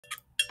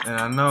And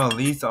I know at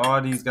least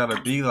all these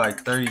gotta be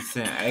like 30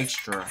 cents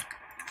extra.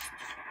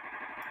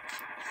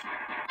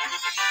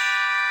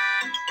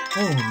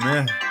 Oh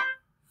man.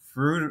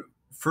 Fruit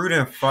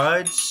and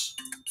fudge?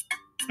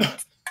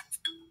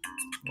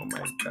 Oh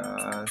my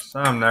gosh.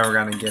 I'm never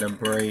gonna get a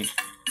break.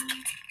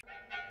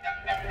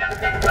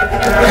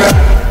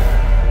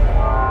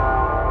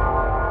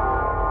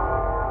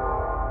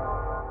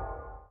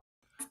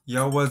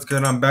 Yo, what's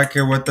good? I'm back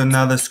here with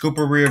another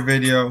Scooperia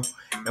video,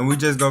 and we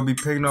just gonna be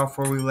picking off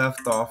where we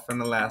left off in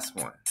the last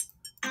one.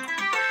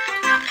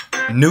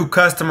 New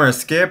customer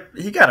Skip,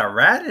 he got a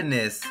rat in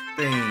this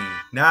thing.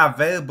 Not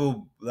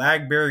available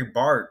blackberry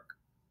bark.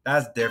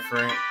 That's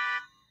different.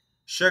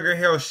 Sugar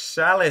Hill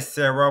shallot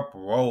syrup.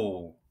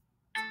 Whoa.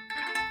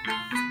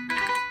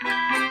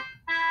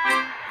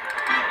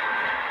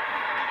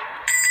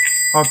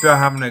 Hope y'all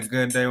having a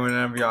good day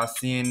whenever y'all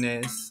seeing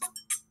this.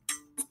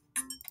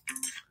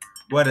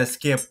 What does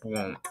Skip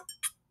want?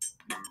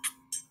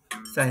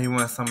 Said he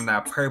wants some of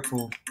that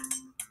purple.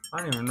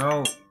 I don't even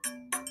know.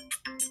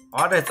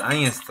 All this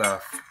onion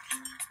stuff.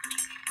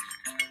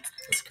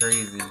 It's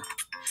crazy.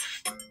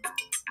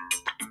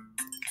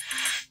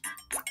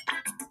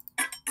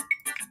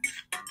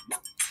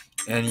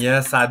 And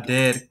yes, I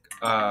did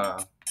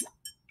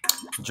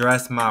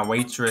dress my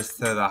waitress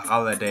to the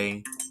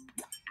holiday.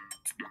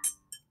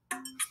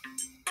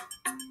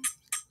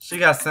 She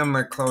got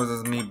similar clothes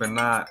as me, but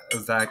not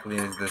exactly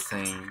as the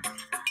same.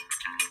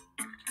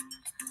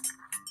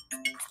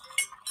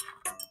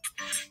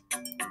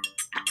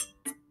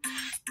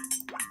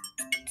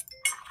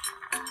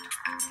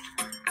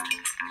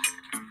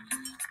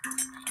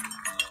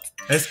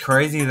 It's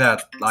crazy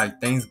that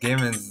like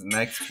Thanksgiving's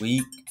next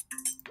week.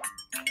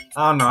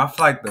 I don't know. I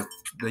feel like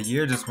the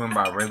year just went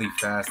by really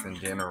fast in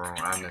general,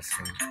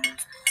 honestly.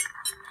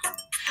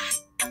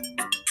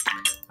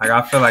 Like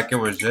I feel like it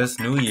was just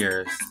New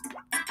Year's.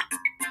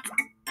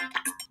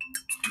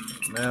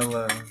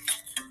 Vanilla.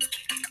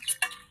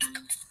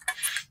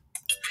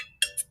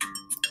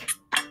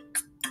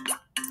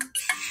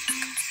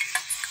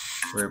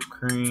 Whipped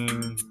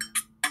cream.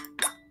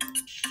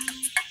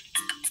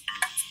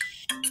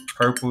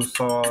 Purple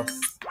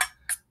sauce.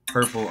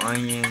 Purple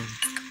onion.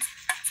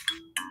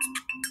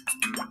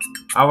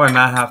 I would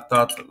not have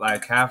thought that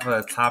like half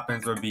of the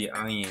toppings would be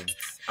onions.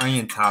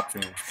 Onion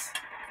toppings.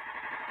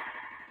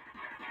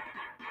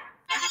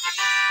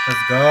 Let's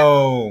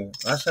go.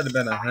 That should have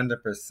been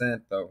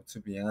 100% though, to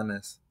be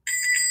honest.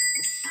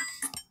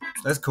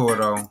 That's cool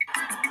though.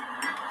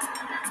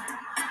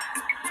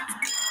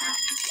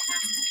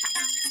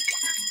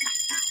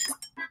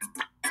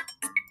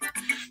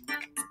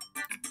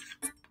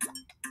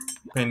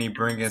 Penny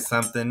bringing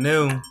something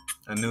new.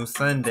 A new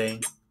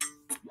Sunday.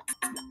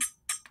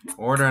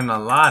 Ordering a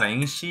lot,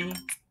 ain't she?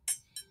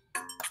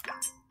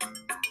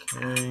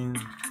 Okay.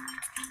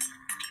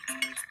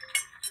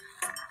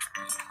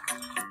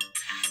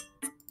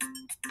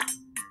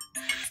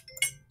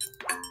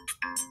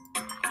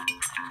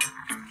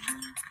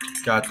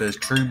 Got this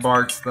tree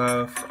bark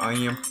stuff,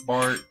 onion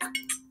bark,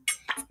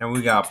 and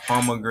we got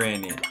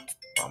pomegranate.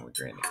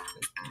 Pomegranate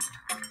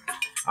cookie.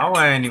 I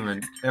wouldn't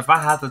even, if I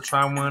had to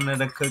try one of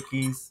the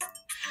cookies,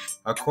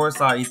 of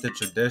course I'll eat the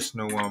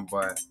traditional one,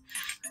 but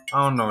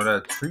I don't know,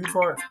 the tree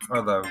bark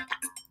or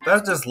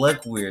that just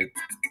look weird.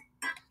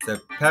 The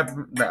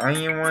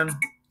onion one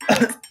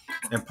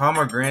and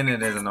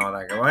pomegranate isn't all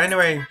that good. Well,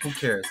 anyway, who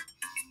cares?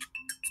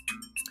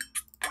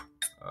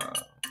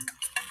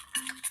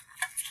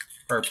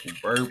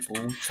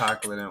 Purple,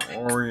 chocolate and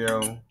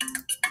Oreo.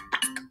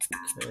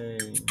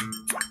 Okay.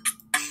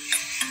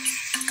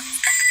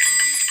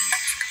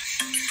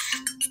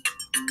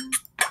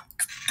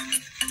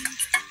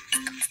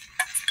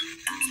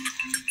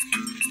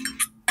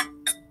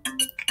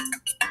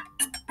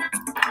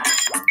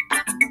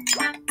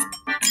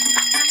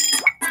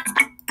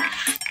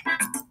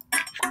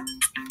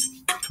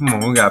 Come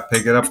on, we gotta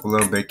pick it up a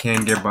little bit.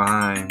 Can't get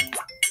behind.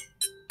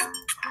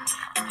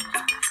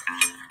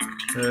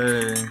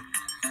 Okay.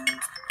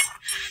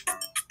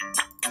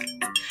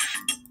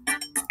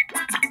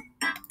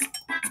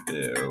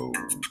 Ew.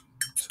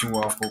 2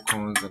 waffle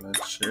cones and a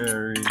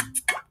cherry.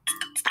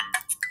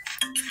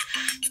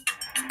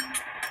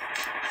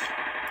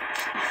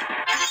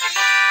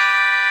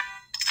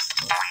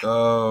 Let's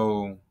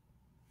go.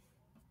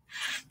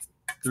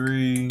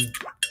 3.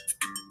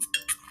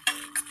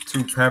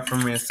 2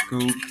 peppermint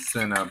scoops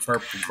and a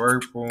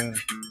purple.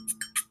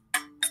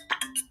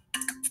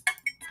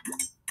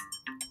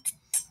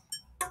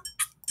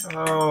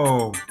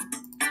 Oh.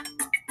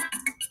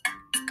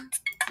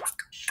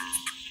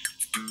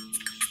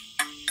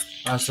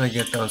 I should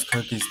get those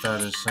cookies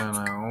started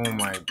shining. Oh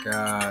my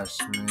gosh,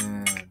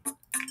 man.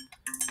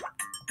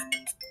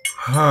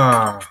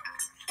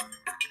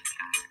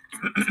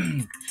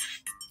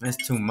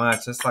 It's too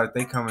much. It's like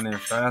they coming in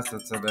faster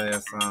today or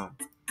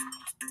something.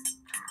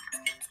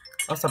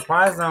 I'm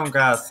surprised I don't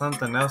got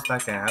something else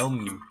that can help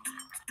me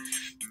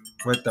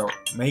with the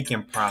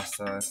making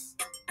process.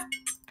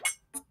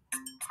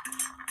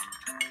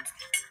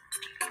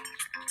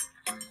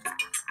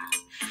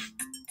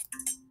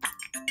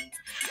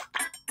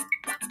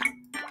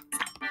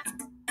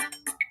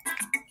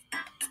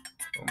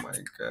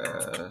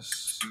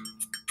 gosh.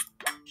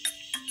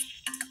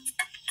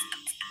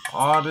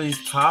 All these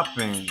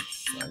toppings.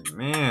 Like,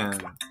 man.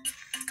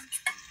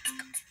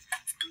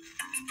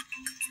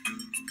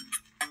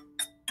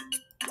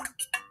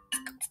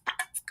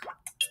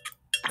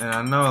 And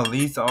I know at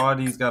least all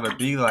these gotta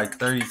be like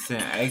 30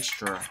 cents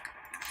extra.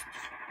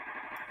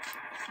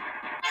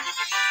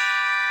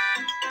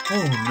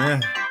 Oh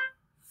man.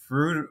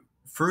 Fruit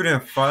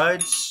and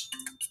fudge.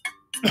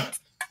 Oh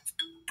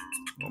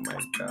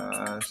my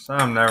gosh.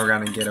 I'm never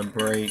gonna get a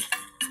break.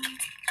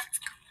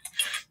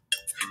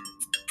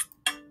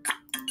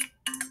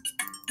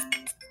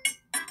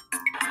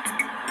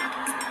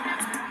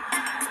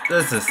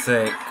 This is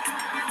sick.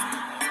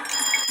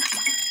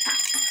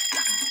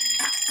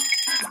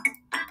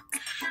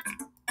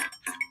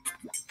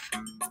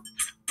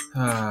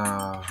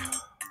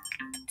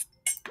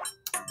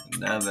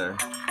 Another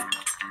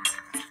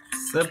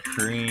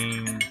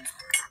Supreme.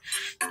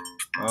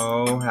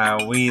 Oh,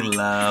 how we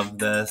love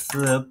the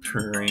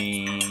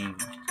Supreme.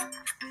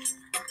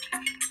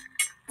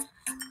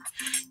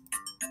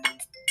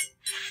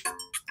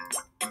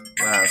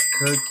 Last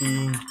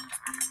cookie.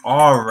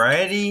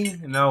 Already?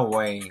 No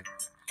way.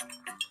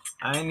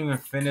 I ain't even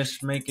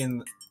finished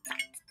making,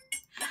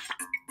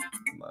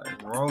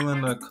 like,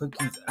 rolling the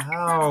cookies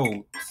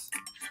out.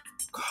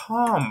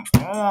 Come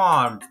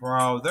on,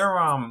 bro.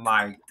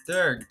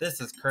 This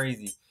is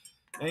crazy.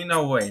 Ain't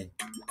no way.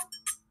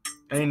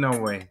 Ain't no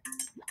way.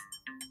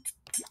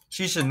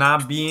 She should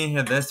not be in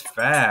here this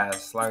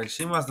fast. Like,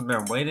 she must have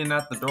been waiting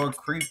at the door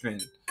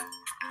creeping.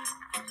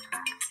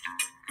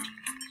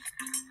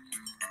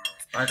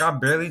 Like, I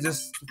barely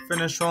just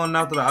finished rolling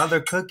out the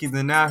other cookies,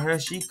 and now here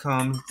she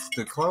comes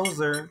to close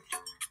her.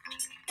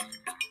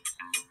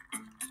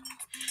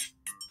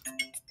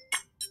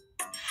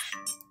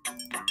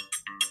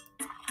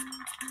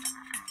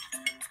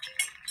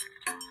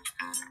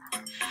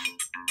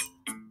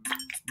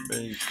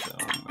 Oh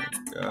my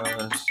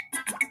gosh.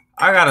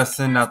 I gotta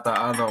send out the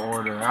other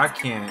order. I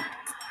can't.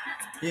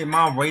 Yeah,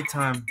 my wait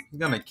time, he's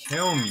gonna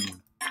kill me.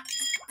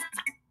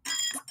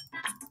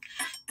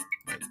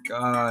 My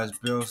gosh,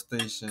 Bill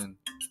Station.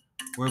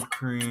 Whipped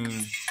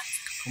cream.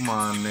 Come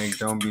on, Nick,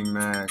 don't be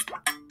mad.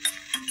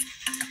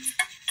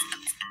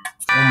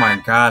 Oh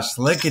my gosh,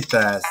 look at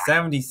that.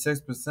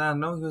 76%. I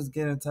know he was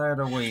getting tired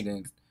of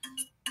waiting.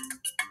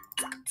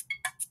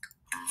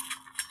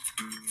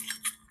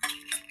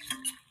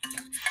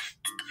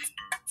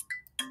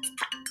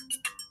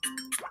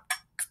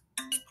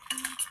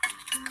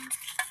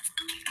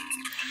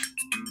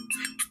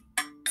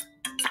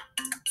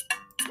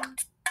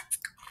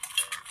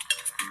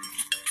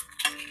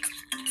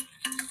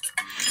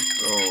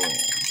 Oh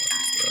my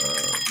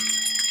god.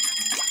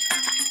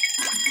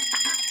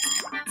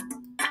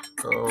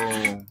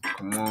 Go.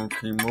 Come on,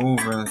 keep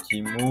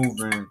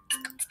moving.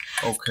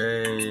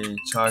 Okay,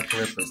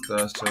 chocolate,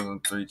 pistachios,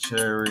 and 3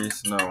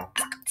 cherries. No.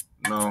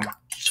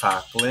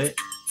 Chocolate,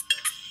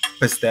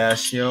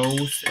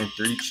 pistachios, and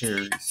 3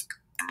 cherries.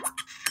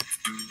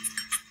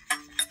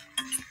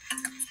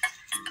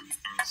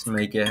 Let's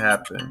make it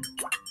happen.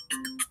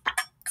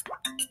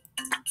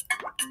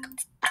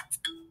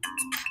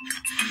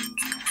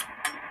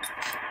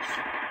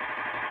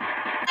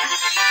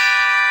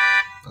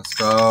 Let's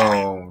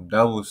go.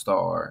 Double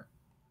star.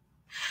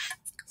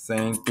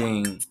 Same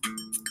thing.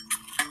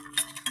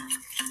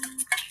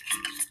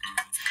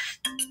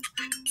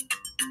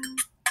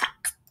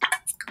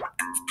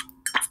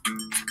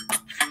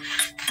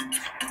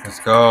 Let's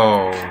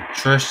go.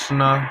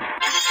 Trishna.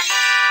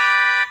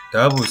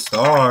 Double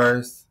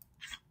stars.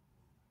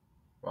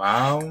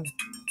 Wow.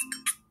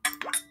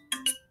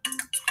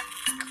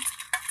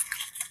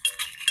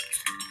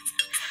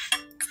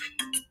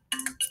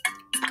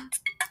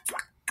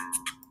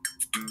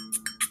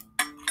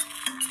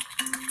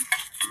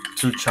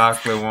 Two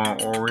chocolate, 1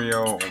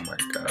 Oreo. Oh my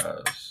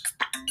gosh.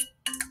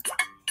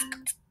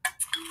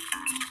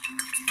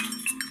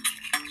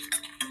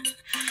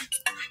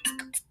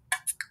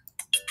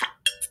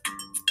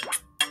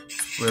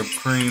 Whipped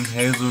cream,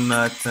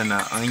 hazelnuts, and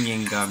an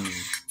onion gummy.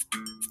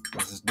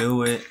 Let's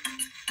do it.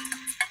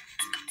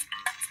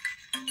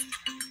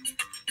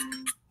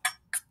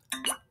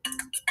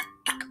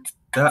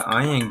 That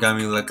onion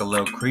gummy look a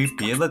little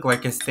creepy. It looked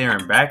like it's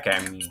staring back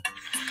at me.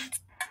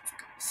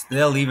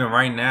 Still, even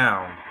right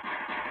now.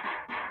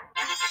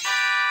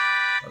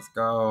 Let's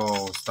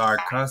go. Star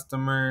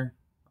customer.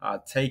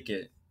 I'll take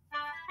it.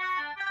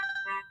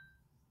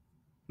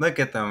 Look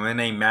at them in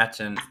they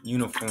matching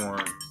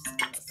uniforms.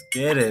 Let's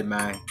get it,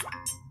 man.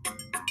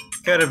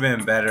 Could have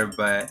been better,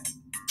 but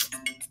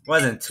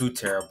wasn't too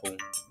terrible.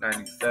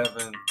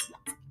 97.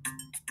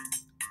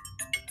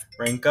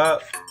 Rank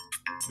up.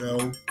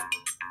 No.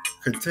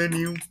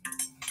 Continue.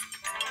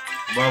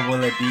 What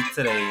will it be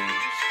today?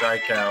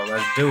 Strike out.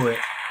 Let's do it.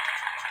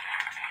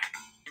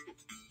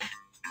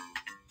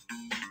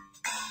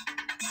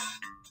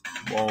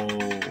 Whoa.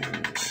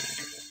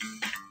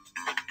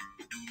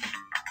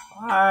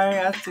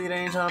 Alright, I see they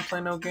ain't trying to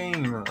play no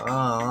game.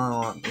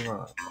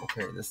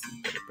 Okay, this is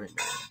better. Bring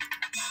that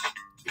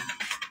in.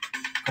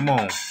 Come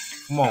on.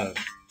 Come on.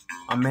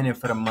 I'm in it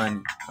for the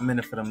money.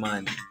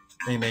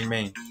 Bang, bang,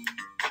 bang.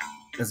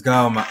 Let's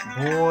go, my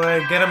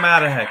boy. Get him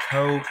out of here,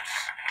 coach.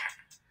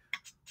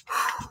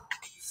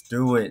 Let's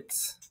do it.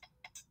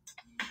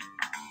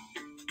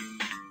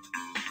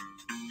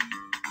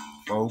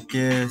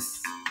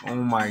 Focus. Oh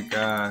my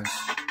gosh.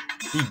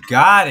 He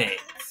got it.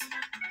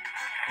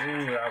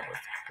 Ooh, that was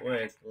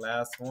quick.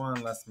 Last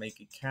one. Let's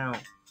make it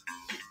count.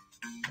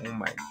 Oh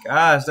my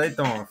gosh. They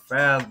throwing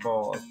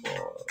fastballs,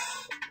 boy.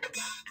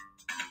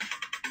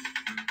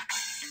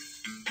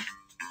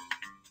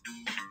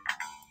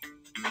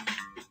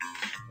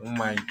 Oh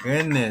my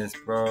goodness,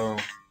 bro.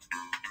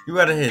 You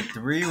gotta hit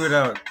 3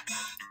 without...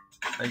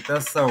 Like,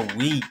 that's so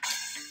weak.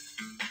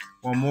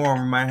 One more.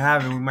 We might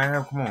have it.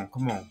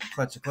 Come on.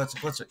 Clutch it. Let's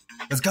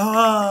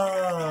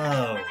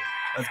go.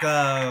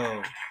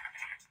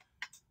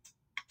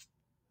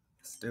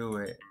 Let's do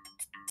it.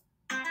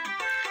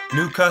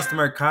 New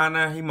customer,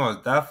 Connor. He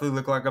most definitely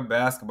look like a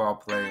basketball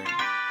player.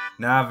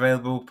 Now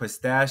available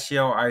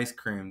pistachio ice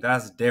cream.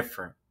 That's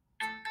different.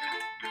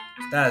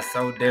 That's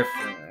so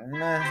different.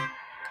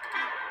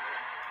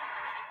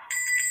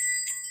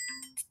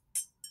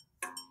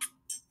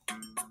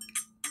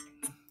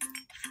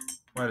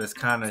 What is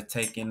Connor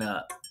taking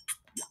up?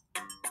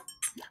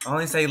 I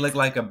only say he look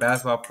like a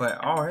basketball player.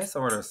 Oh, it's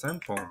sort of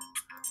simple.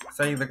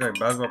 Say he look like a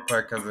basketball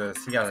player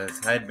because he got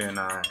his headband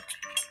on.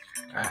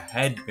 A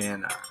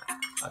headband on,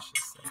 I should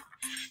say.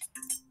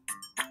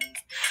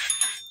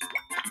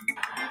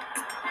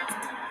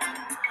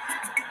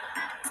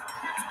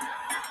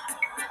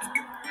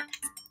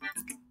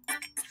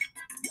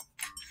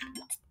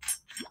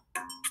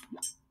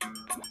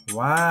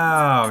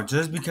 Wow,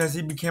 just because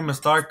he became a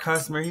star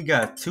customer, he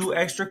got 2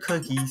 extra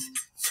cookies,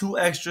 2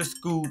 extra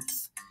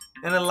scoops,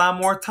 and a lot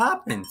more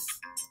toppings.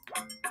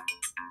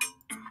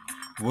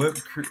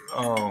 Whipped cream.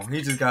 Oh,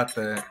 he just got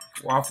the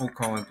waffle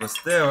cones, but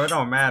still, it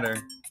don't matter.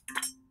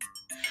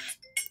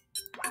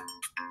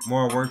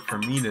 More work for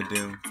me to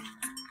do.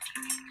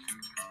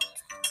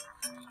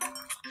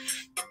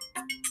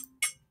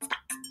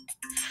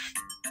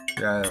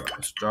 Got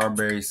a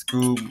strawberry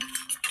scoop,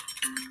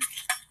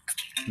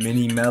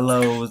 mini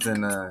mellows,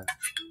 and a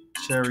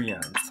cherry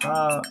on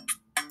top.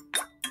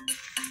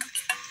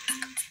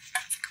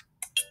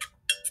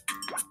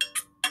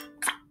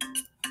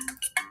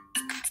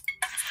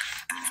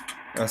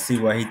 Let's see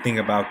what he think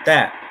about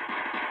that.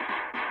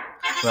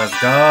 Let's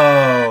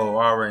go.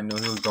 I already knew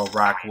he was gonna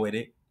rock with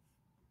it.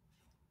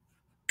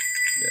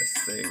 Yes,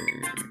 sir.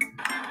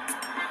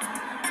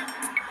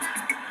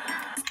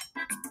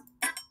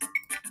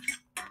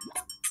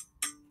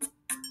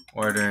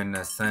 Ordering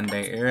the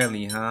Sunday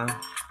early, huh?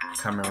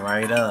 Coming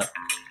right up.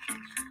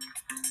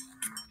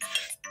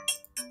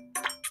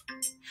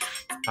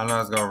 I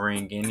know it's gonna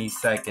ring any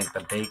second. The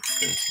bake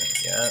station.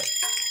 Yep.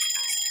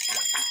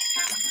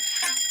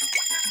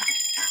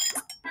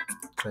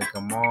 Take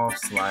them off.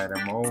 Slide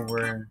them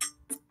over.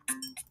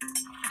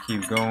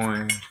 Keep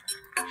going.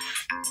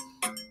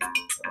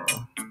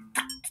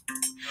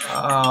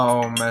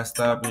 Oh, messed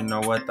up. You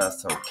know what?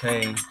 That's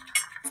okay.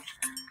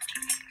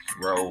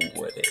 Roll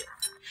with it.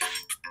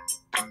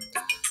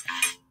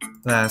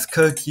 Last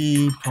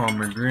cookie.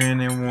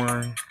 Pomegranate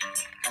one.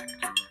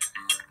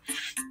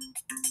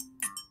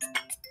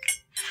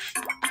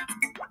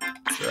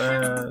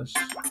 Trash.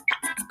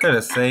 Could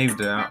have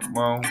saved it.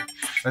 Well,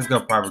 let's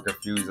go probably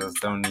confuse us.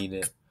 Don't need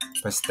it.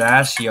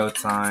 Pistachio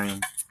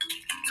time.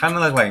 Kind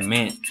of look like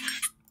mint.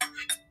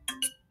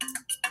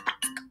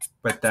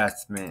 But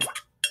that's mint.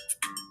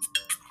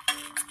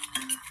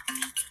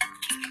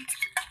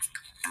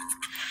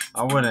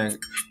 I wouldn't.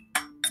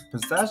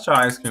 Pistachio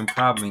ice cream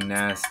probably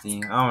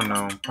nasty. I don't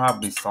know.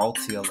 Probably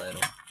salty a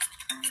little.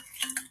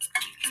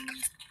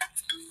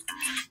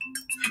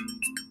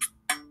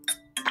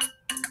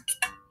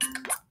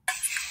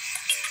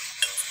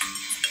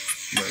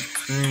 But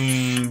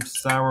cream,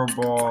 sour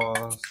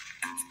balls,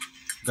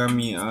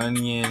 gummy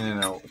onion,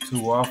 and 2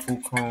 waffle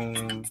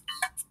cones.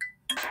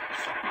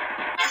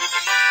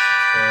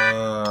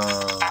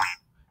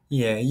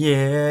 Yeah.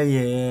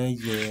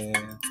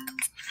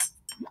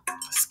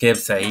 Skip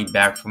said he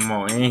back for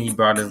more, and he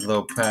brought his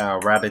little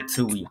pal,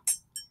 Ratatouille.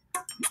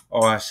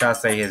 Or I should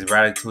say his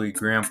Ratatouille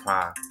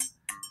grandpa.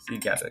 He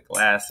got the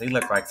glass. He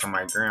looked like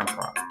somebody's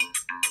grandpa.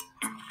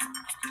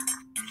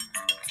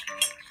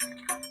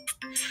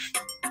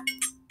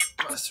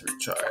 Let's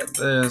retry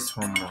this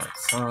one more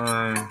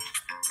time.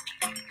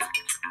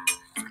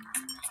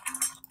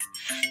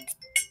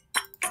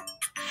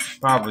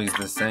 Probably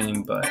the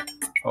same, but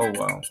oh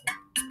well.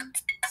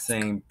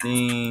 Same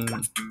thing.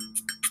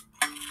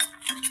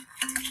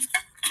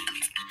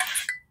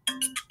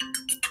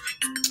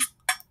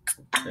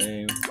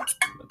 Okay,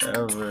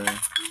 whatever.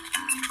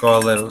 Go a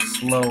little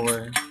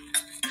slower.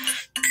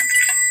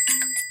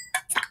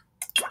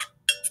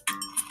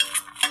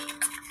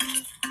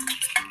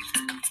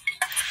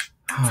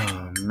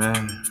 Oh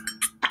man.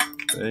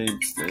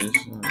 Bake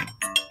station.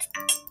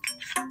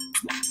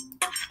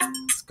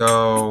 Let's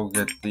go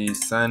get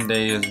these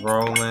sundaes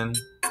rolling.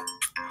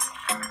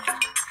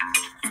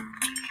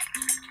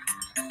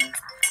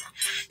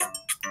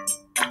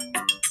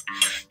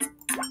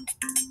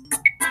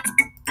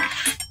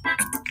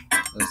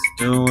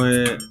 do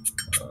it.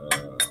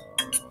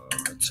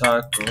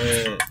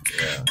 Chocolate.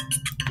 Yeah.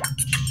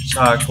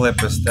 Chocolate,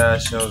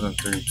 pistachios, and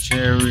 3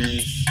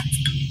 cherries.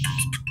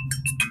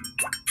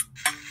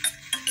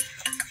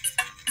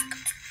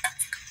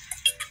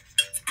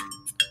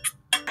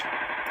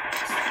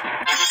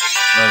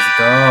 Let's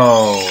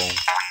go.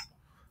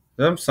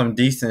 Them some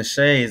decent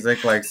shades.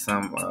 Look like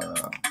some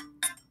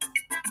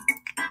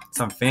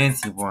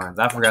fancy ones.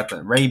 I forgot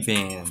the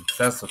Ray-Bans.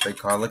 That's what they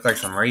call it. Look like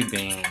some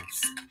Ray-Bans.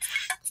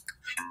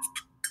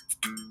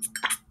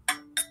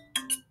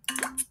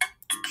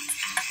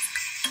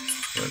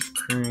 Whipped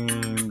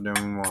cream,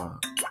 then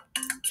what?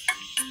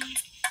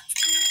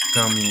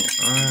 Gummy,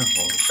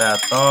 hold that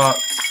thought.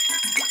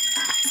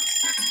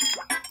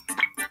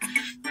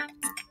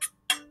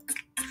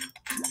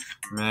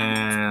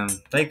 Man,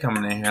 they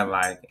coming in here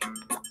like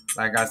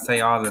I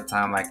say all the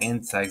time, like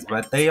insects,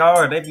 but they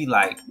be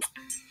like,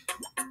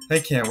 they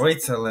can't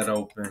wait till it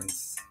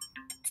opens.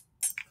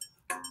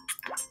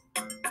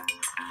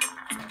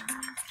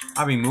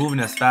 I be moving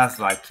as fast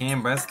as I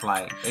can, but it's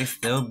like, they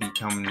still be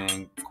coming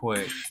in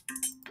quick.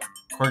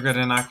 Quicker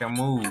than I can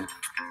move.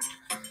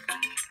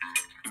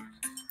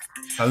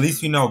 At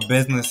least you know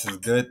business is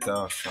good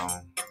though, so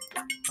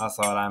that's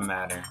all that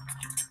matters.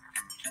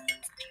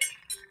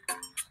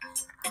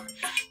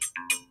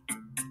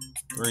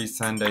 3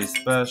 Sunday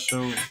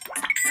special.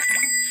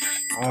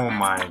 Oh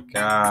my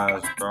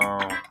gosh, bro.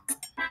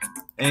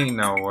 Ain't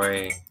no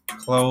way.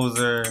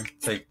 Closer,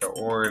 take the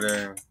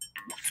order.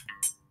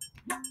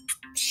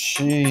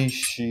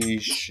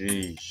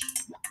 Sheesh.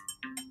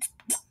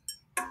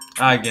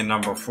 I get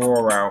number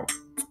 4 out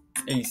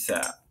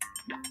ASAP.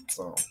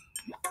 So,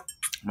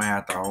 might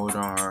have to hold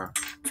on her.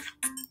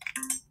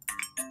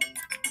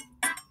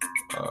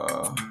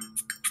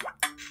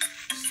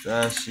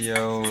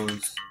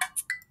 Pistachios.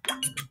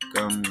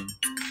 Gummy.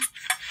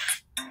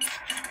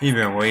 He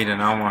been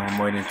waiting. I don't want him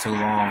waiting too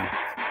long.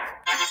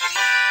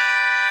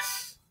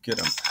 Get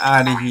him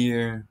out of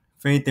here.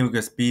 If anything, we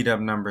could speed up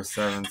number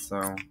 7,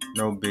 so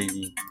no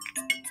biggie.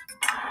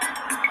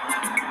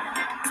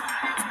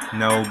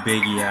 No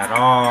biggie at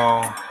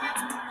all.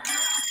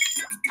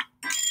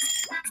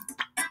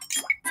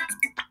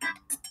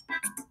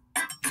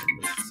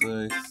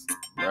 Number 6.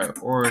 Right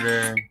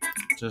order.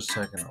 Just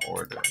checking the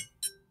order.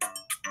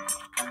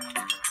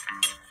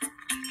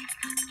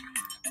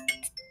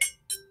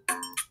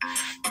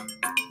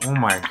 Oh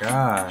my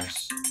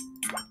gosh.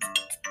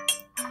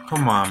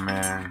 Come on,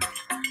 man.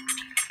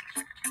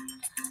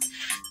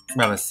 I'm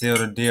about to seal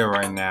the deal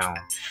right now.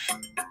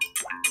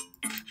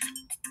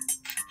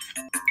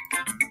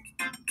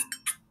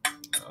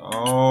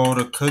 Oh,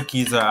 the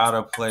cookies are out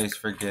of place.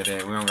 Forget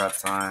it. We don't got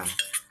time.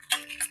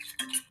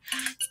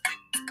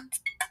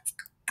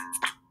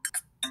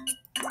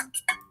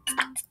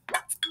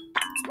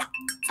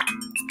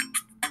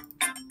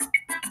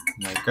 Oh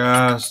my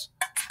gosh.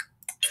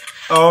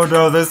 Oh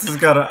no, this is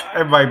gonna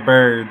my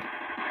bird.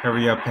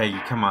 Hurry up, Peggy.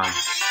 Come on.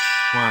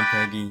 Come on,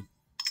 Peggy.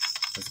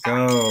 Let's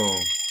go.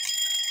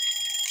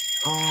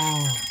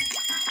 Oh,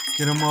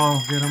 get him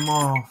off.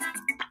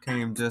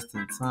 Came just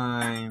in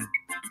time.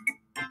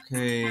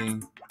 Okay.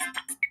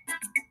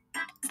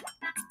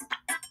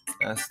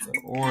 That's the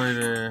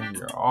order.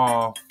 You're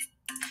off.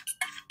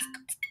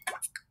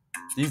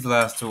 These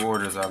last 2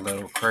 orders are a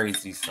little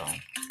crazy, so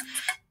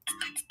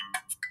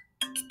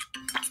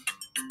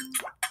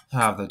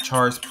have the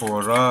charts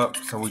pulled up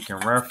so we can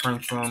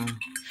reference them.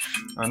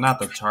 Or not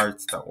the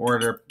charts, the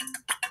order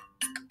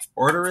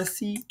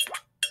receipt?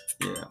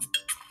 Yeah.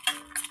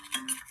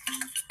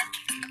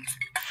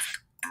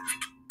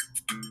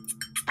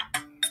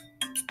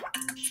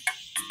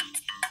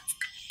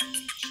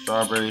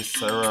 Strawberry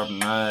syrup,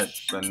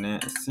 nuts,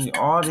 banana. See,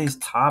 all these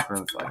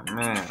toppings, like,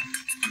 man.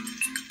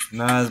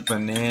 Nuts,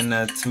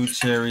 banana, 2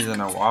 cherries,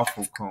 and a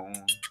waffle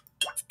cone.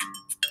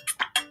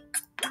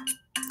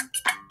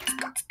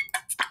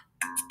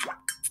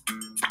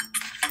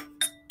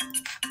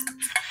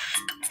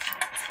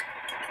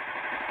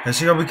 Is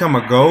she gonna become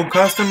a gold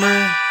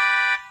customer?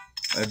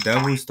 A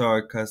double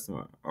star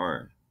customer?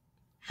 Or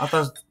I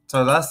thought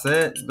so. That's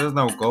it. There's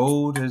no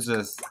gold. It's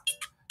just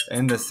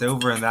in the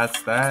silver, and that's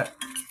that.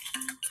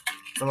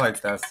 I feel like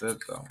that's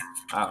it though.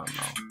 I don't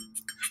know.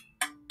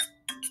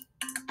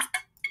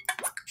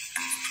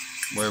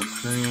 Whipped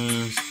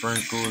cream,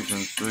 sprinkles,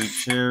 and 3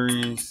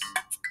 cherries.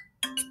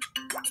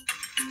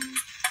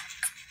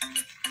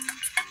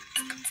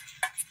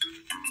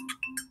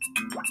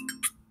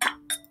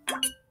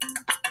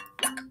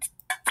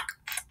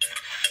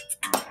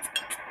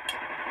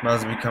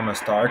 Must become a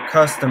star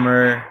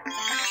customer.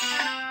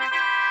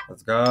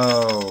 Let's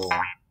go.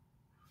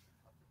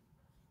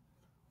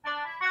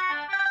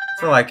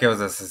 Feel like it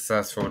was a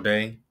successful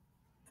day.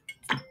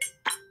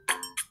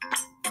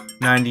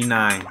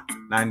 99,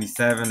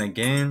 97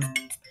 again.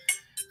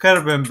 Could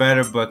have been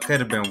better, but could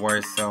have been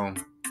worse. So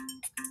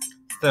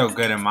still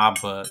good in my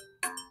book.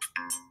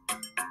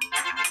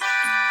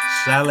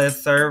 Shallot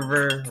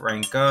server,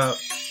 rank up.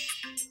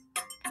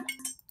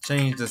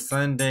 Change to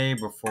Sunday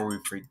before we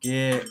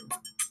forget.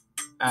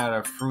 add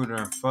a fruit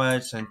and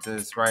fudge since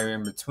it's right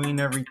in between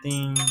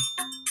everything.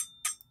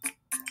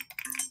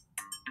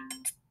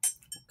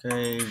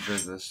 Okay,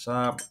 visit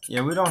shop.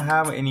 Yeah, we don't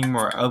have any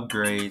more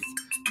upgrades.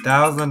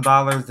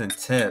 $1,000 in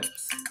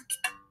tips,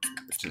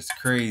 which is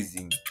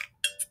crazy.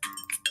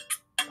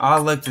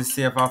 I'll look to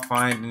see if I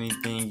find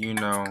anything, you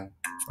know.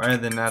 Other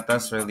than that,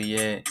 that's really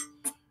it.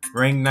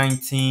 Rank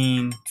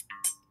 19,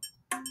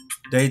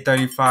 day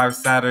 35,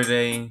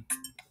 Saturday.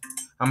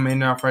 I'm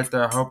in off right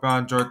there. Hope y'all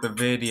enjoyed the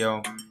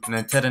video. And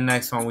until the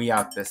next one, we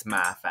out this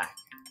math fact.